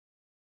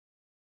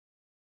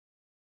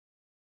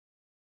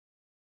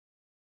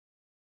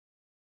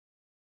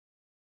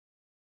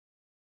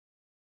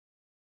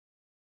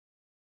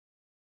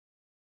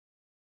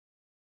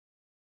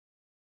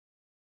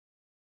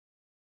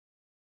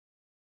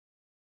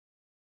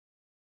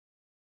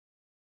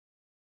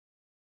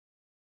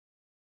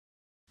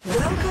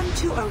Welcome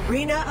to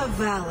Arena of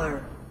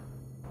Valor.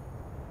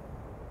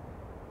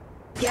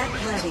 Get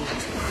ready.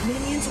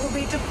 Minions will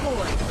be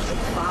deployed in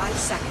 5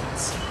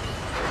 seconds.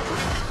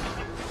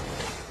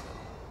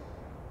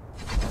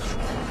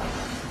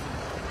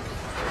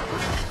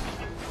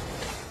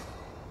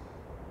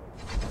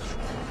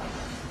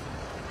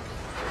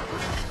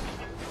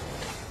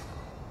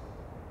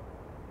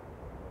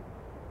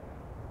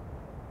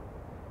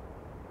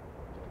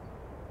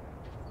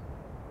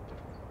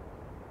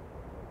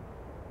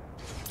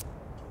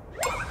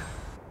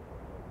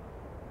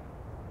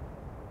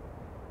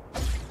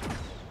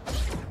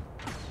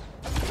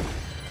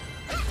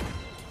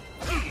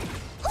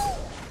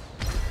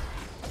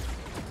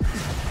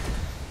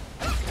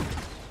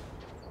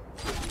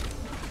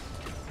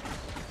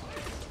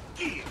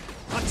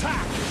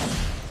 Attack!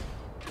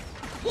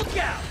 Look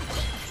out!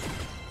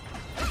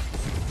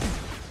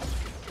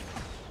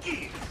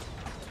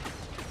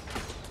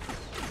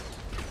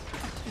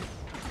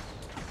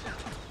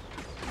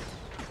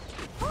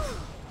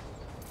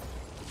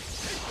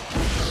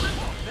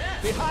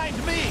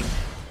 Behind me!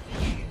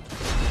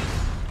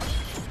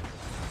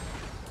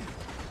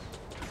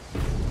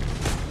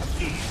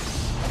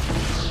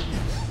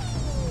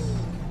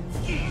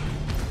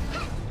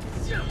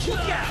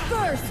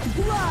 First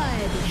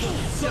blood!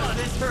 Does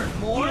this hurt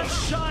more? You'll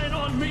shine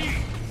on me!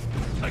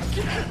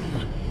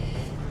 Again!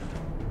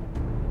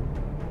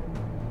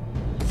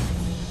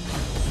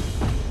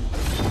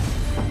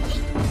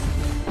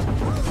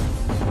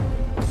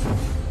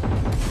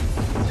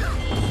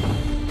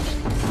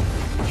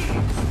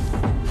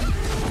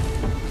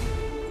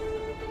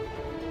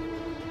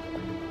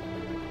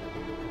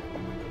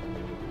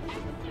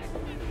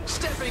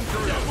 Stepping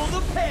through! Double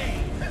the pain!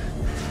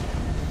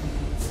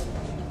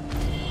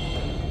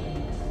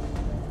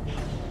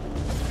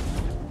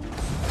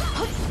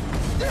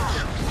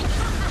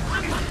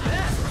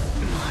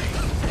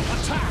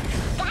 Attack!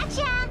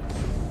 Gotcha!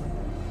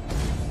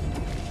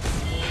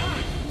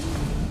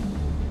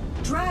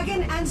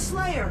 Dragon and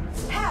Slayer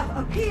have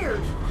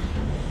appeared.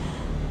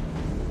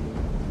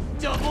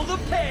 Double the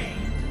pain!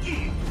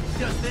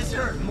 Does this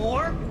hurt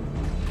more?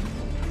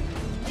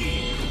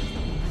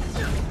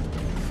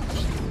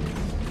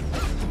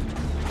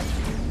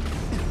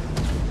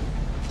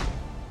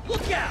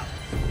 Look out!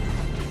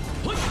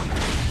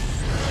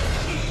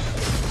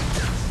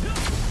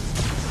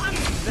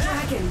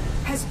 Dragon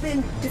has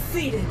been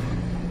defeated.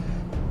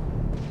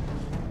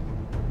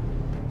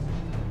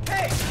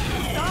 Hey!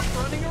 Stop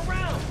running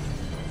around!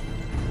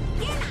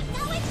 You're not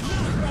going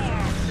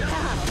anywhere!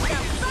 Somebody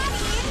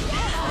is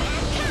down!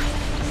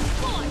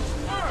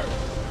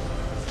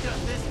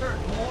 Does this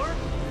hurt more?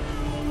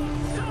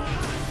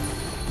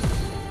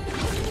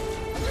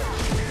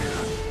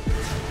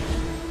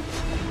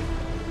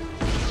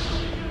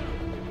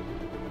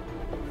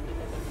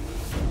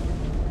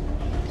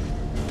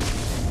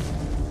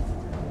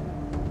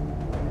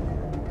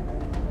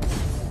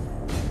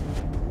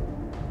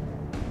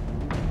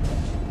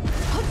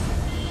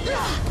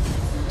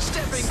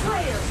 Stepping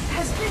Slayer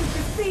has been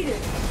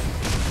defeated.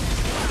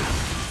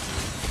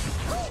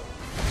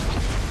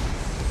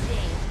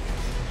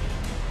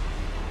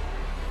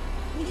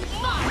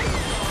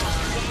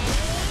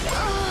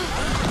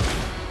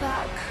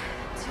 Back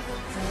to the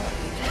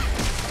void.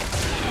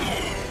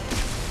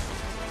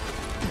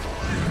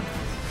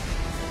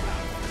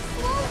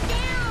 Slow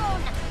down!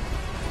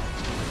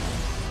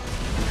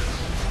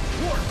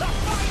 Toward the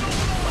final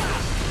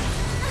lap!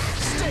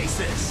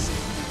 Stasis!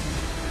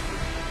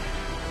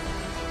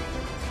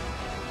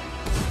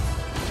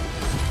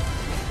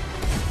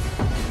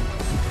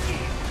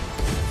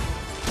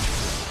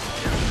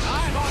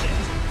 I'm on it!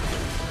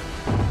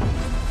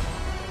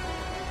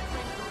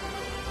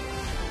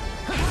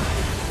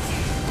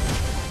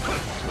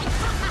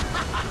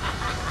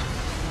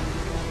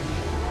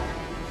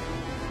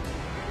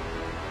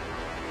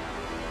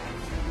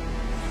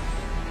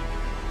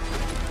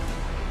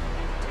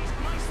 Taste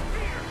my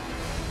spear!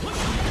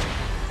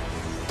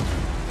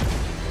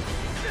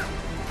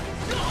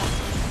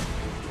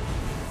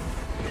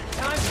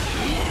 Time to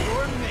meet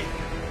your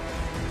maker!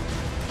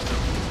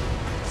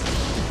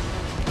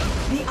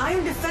 The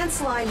iron defense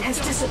line has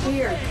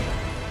disappeared.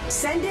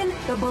 Send in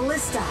the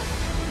ballista.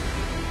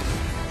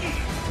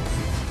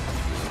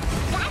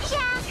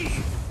 Gotcha!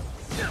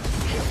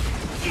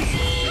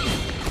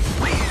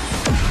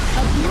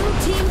 A blue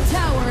team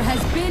tower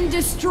has been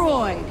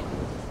destroyed.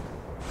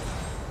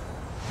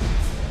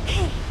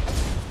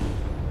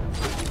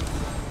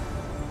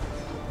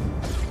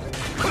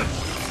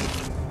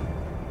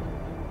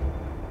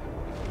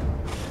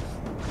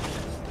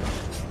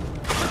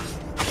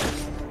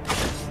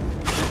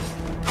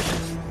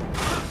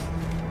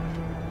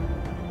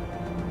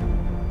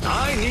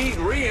 I need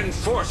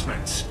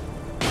reinforcements!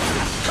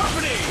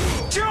 Company!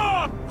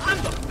 Job!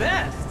 I'm the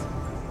best!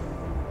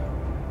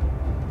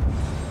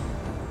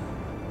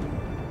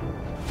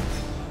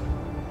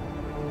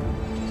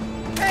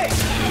 Hey!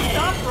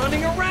 Stop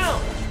running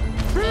around!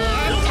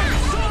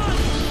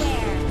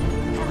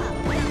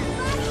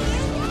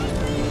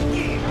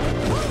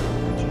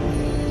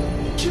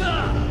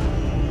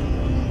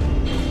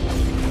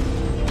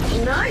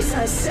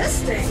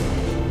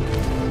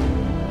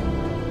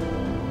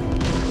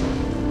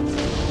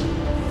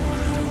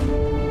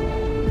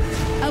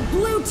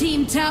 blue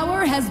team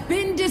tower has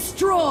been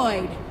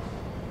destroyed.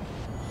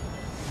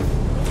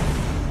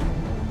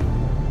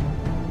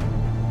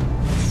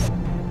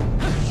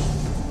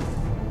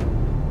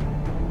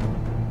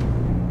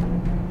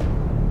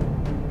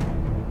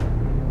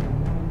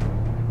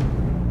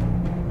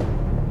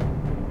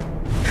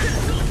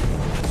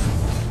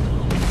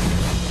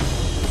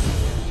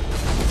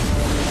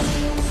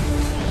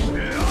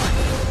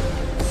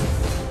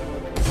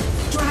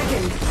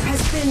 Dragon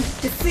has been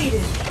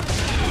defeated.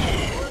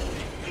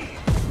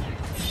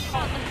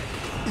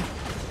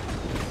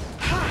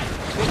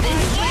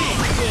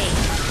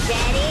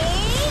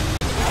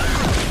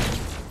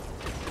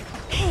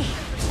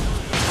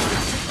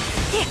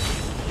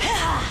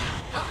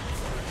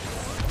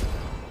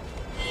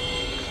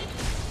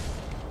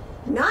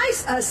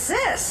 Nice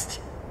assist!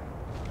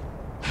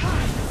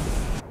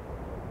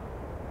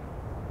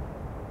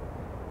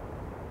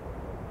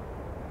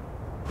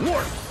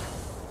 Luar.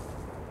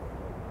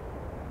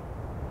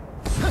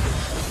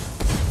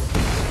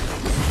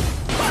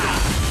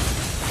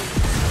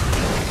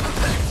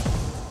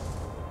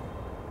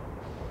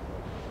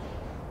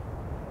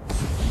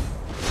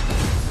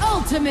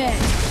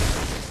 Ultimate!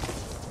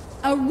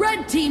 A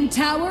red team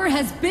tower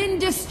has been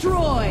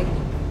destroyed.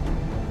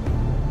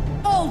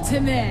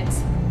 Ultimate!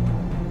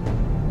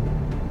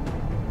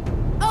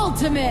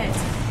 Ultimate!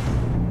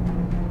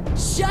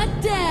 Shut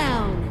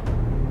down!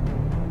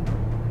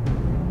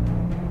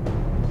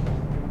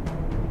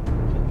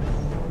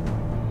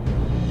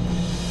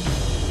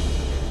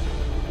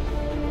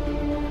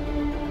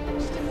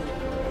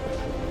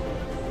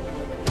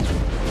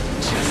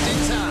 Just in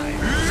time.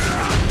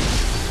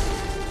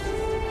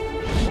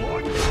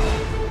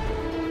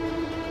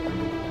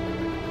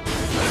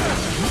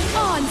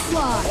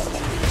 Onslaught!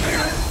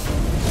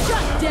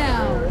 Shut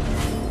down!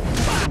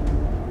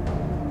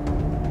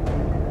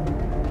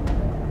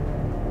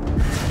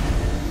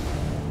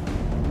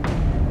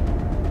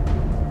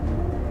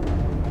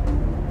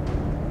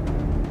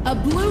 A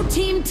blue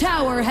team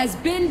tower has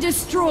been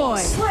destroyed.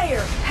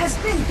 Slayer has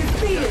been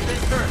defeated.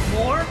 This hurt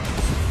more.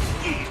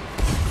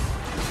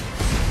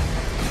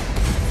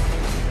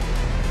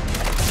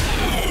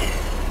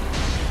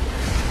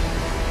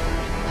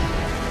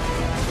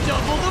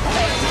 Double the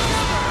pace.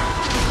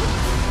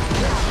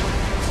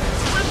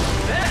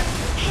 That.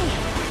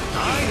 I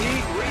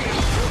need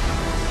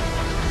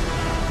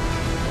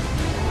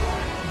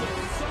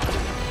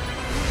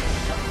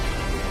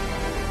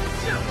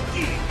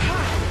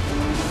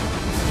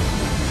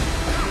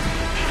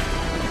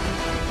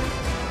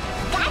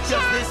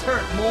Does this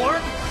hurt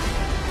more?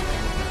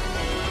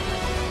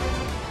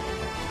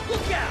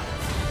 Look out!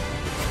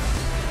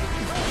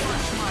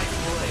 Watch my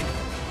blade.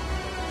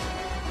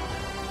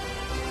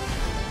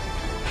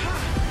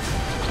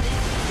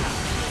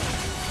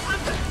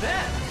 I'm the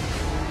best!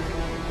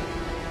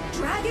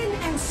 Dragon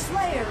and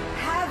Slayer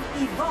have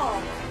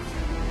evolved.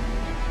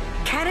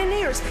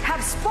 Cannoneers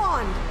have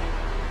spawned.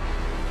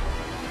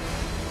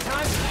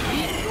 Time to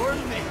meet your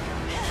maker.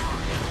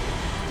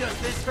 Does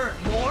this hurt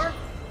more?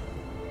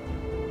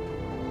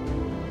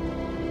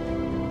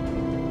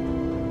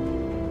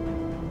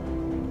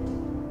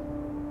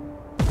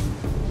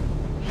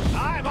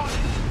 I'm on it!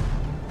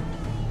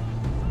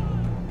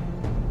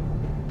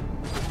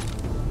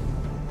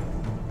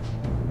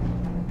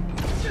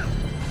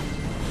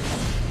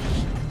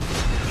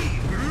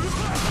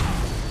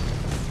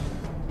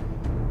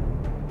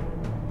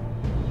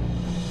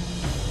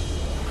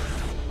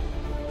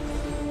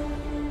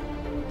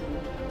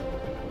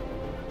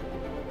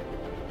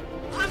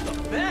 I'm the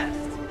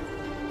best!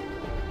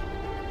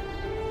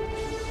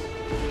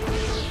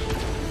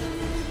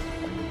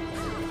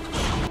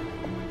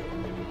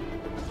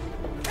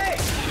 Hey!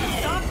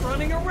 Stop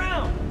running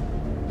around!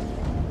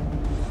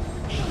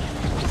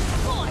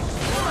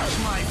 Watch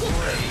my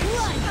blade!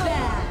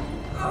 Bloodbath!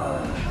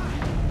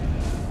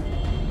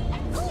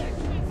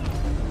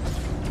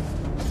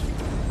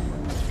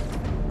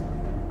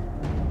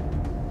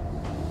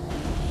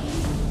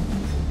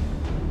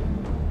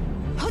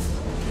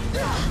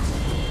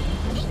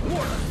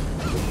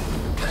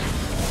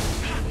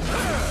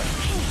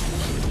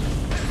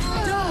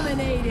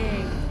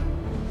 Dominating!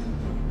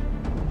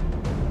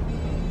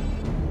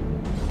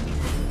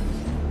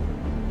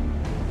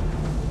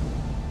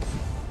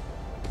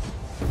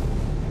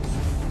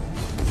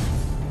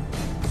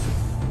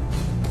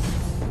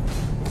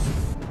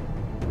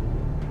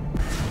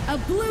 A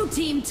blue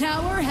team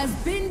tower has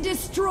been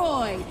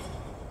destroyed.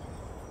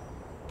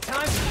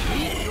 Time to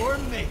meet your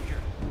maker.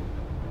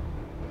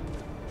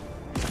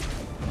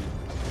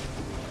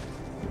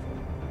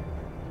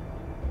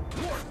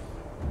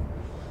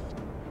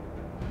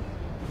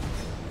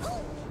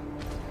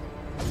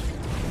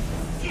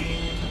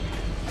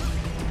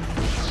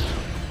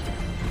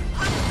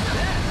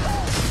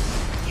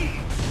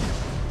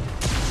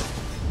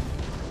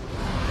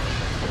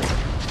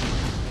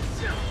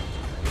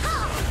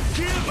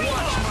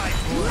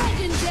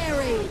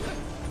 Legendary!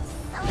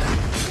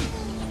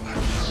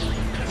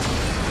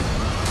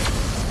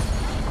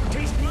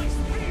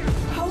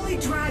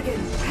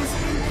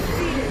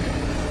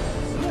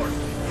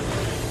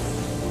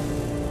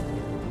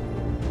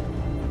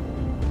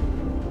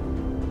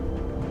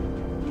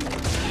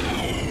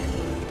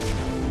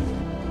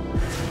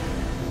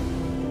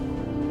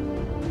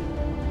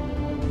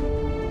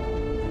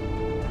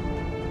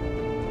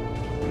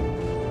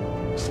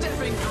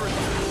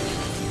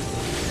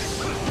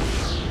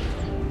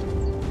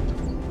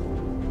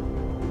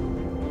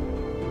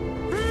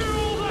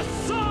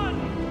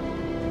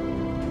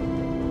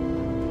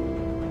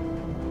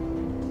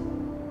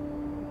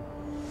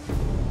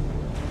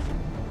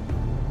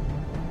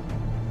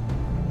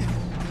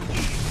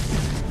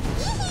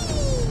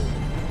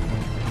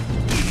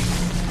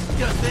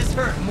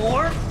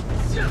 more?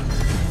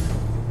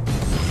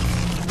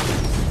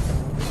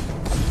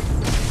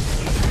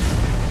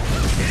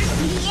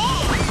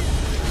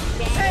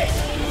 Hey!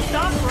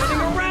 Stop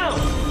running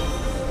around!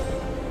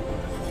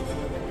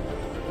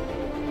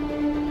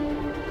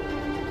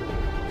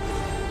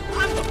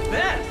 I'm the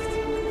best!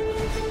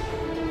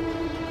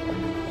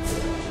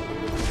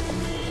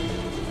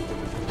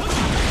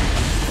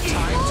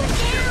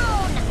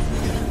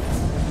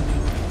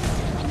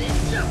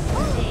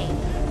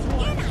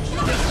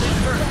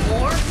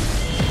 More?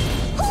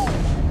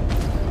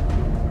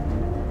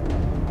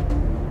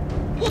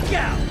 Look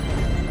out!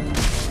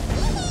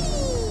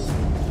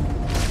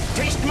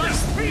 Taste my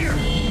spear!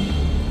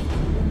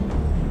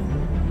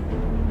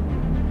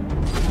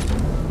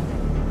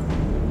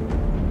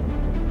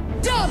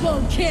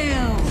 Double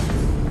kill!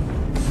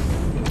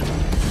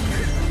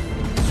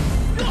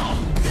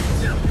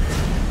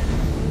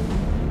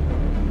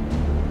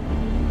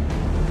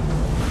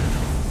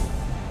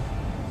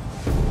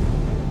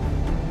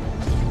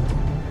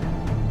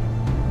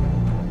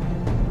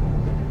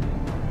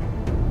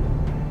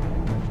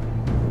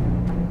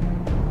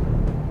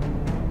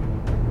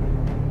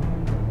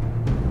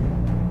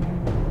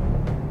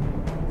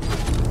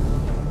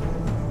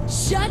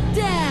 Shut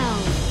down!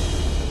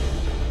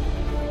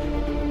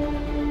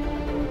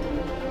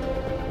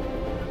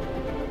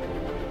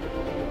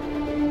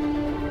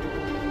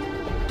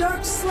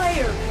 Dark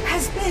Slayer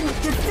has been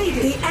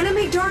defeated. The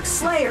enemy Dark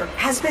Slayer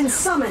has been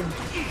summoned.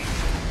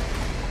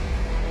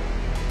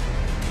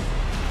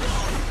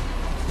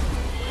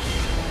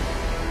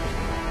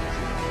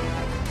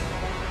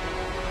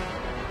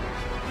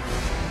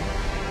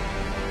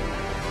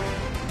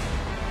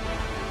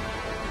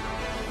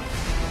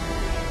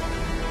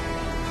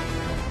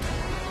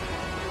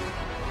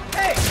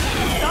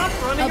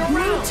 A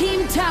blue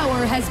team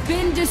tower has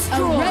been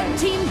destroyed. A red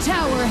team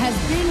tower has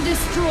been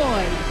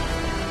destroyed.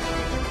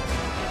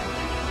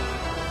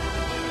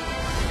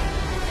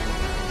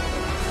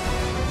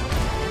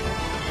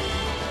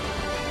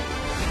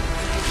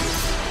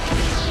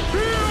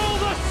 Feel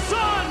the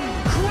sun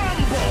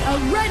crumble! A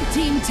red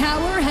team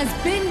tower has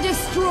been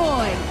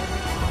destroyed.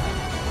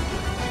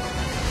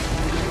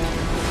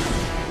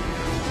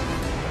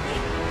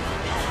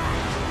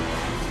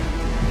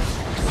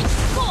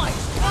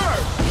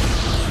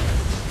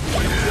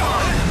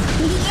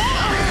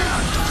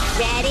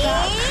 Ready?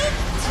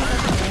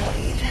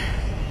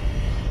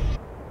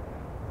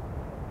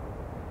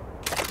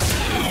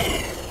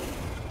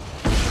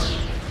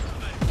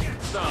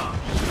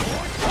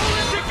 Hold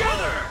it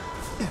together!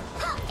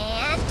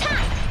 And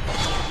time.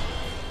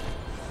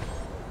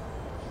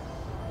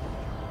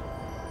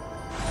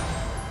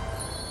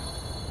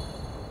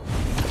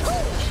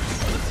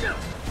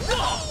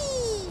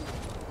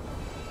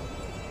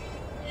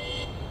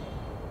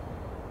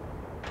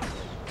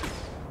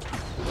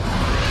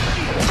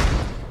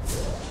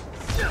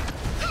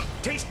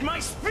 Taste my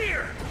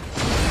spear!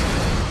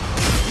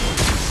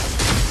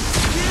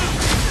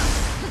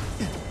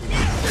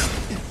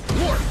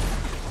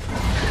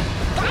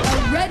 A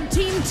red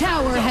team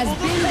tower has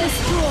been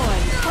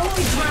destroyed.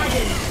 Holy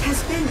Dragon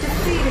has been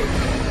defeated.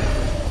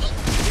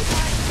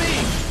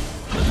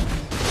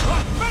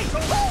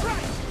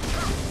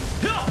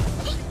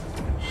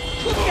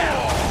 Look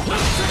out!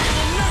 Will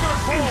never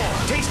fall!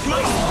 Taste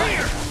my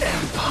spear!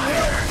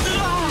 Empire!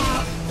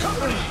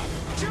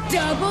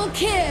 Double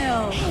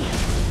kill!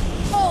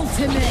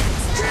 Ultimate!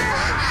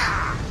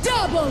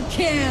 Double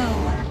kill!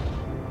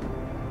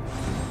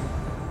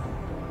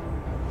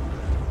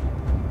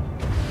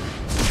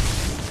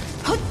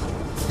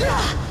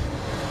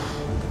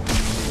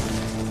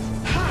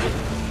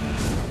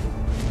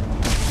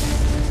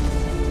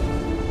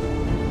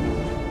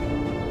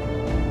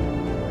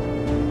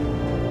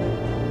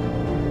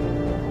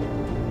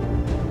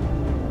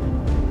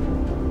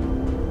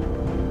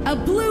 A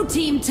blue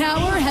team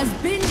tower has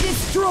been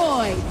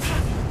destroyed.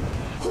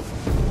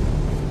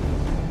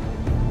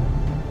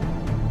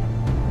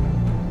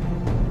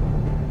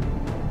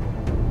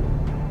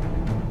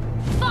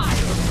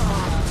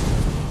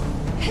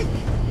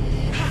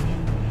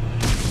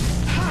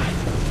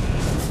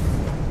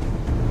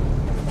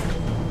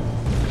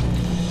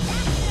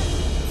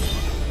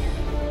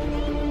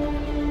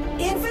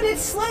 Infinite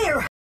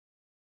Slayer,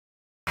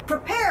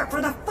 prepare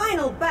for the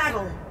final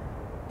battle.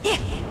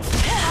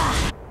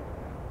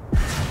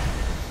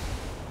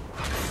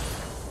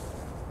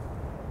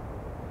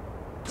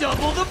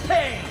 Double the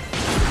pain!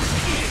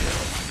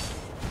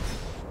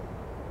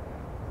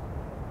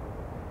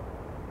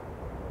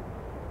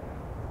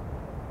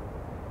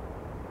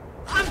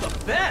 I'm the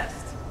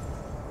best!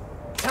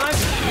 Time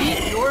to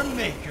meet your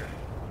maker!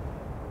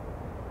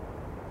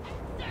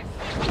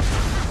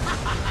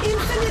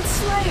 Infinite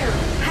Slayer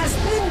has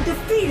been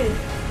defeated.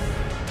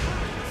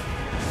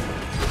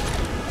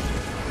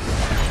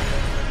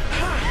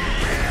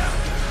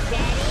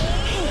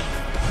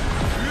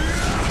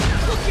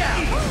 Look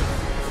out!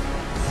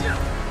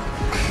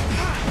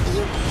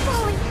 You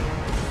bully.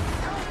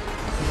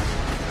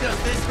 Does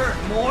this hurt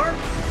more?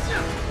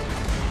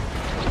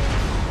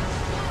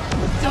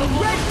 The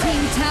red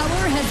team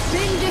tower has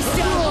been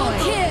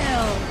destroyed.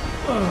 Kill.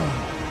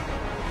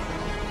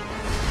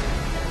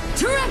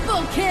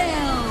 Triple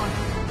kill.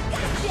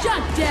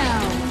 Shut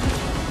down.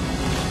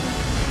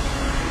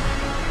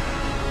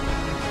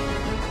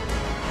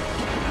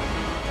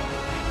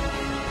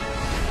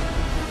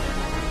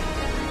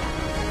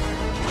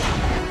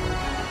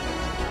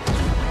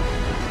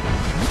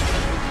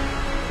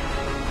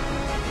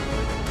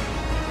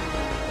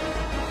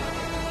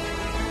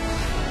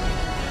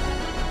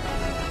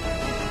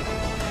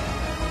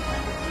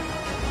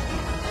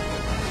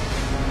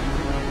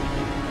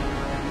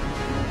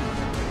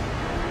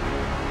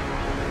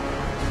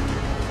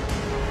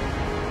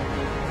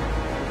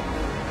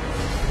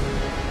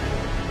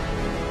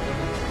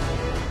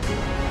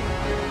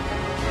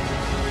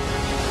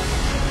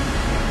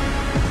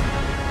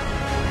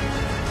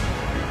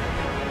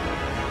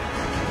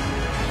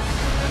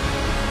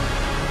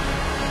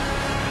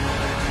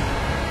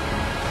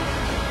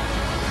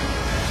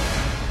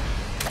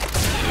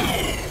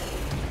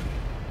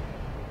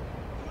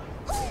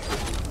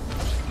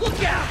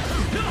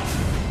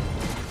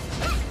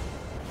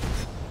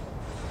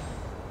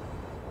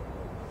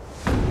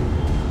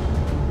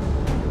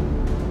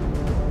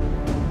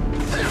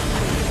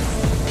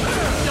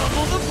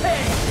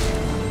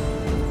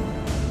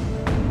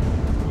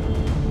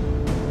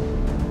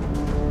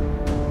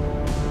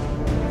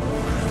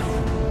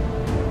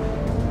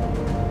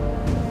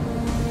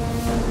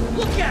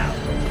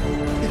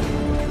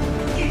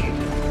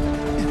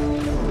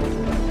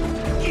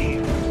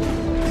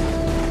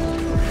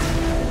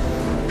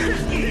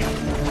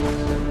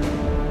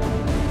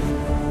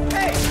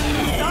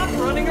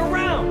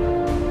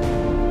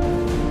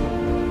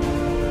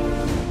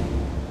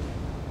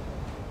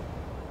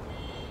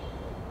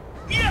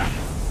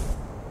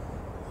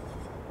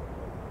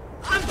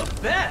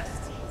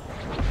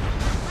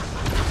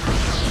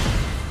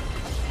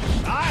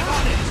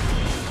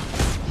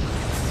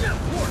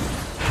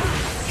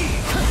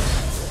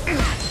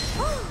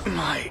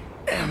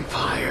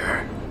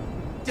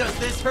 Does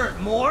this hurt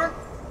more?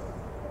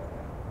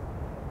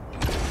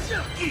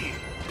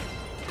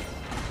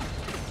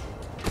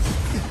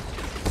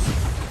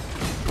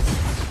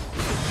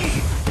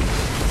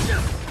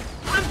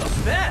 I'm the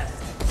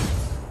best!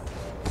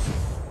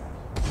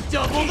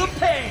 Double the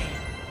pain!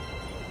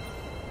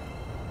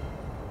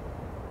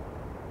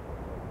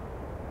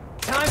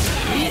 Time to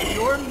meet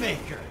your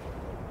maker.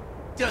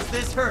 Does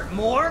this hurt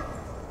more?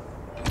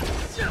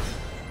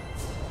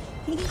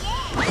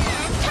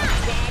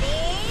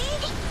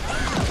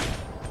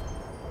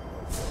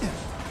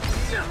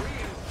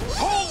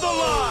 Hold the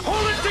line!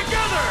 Hold it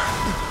together!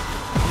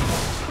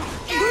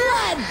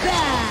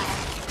 Bloodbath!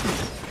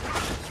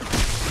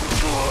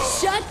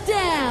 Shut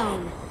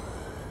down!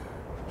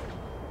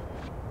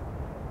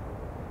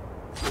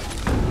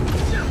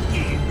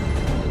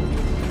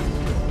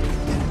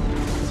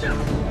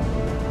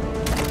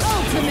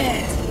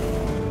 Ultimate!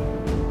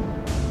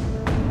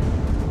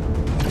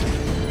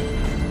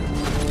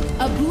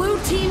 A blue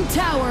team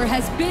tower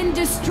has been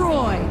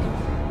destroyed.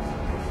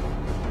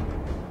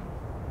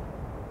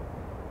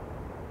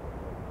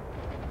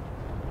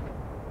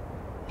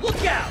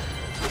 Look out!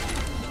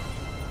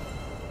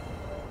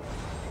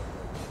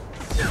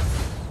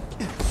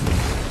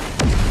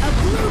 A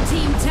blue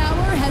team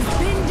tower has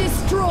been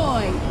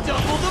destroyed.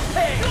 Double the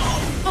pain!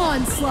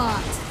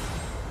 Onslaught.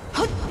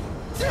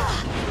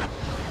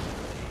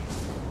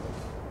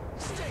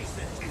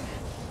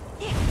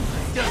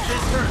 Does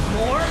this hurt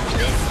more?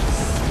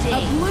 A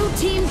blue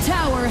team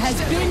tower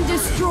has been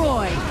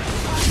destroyed.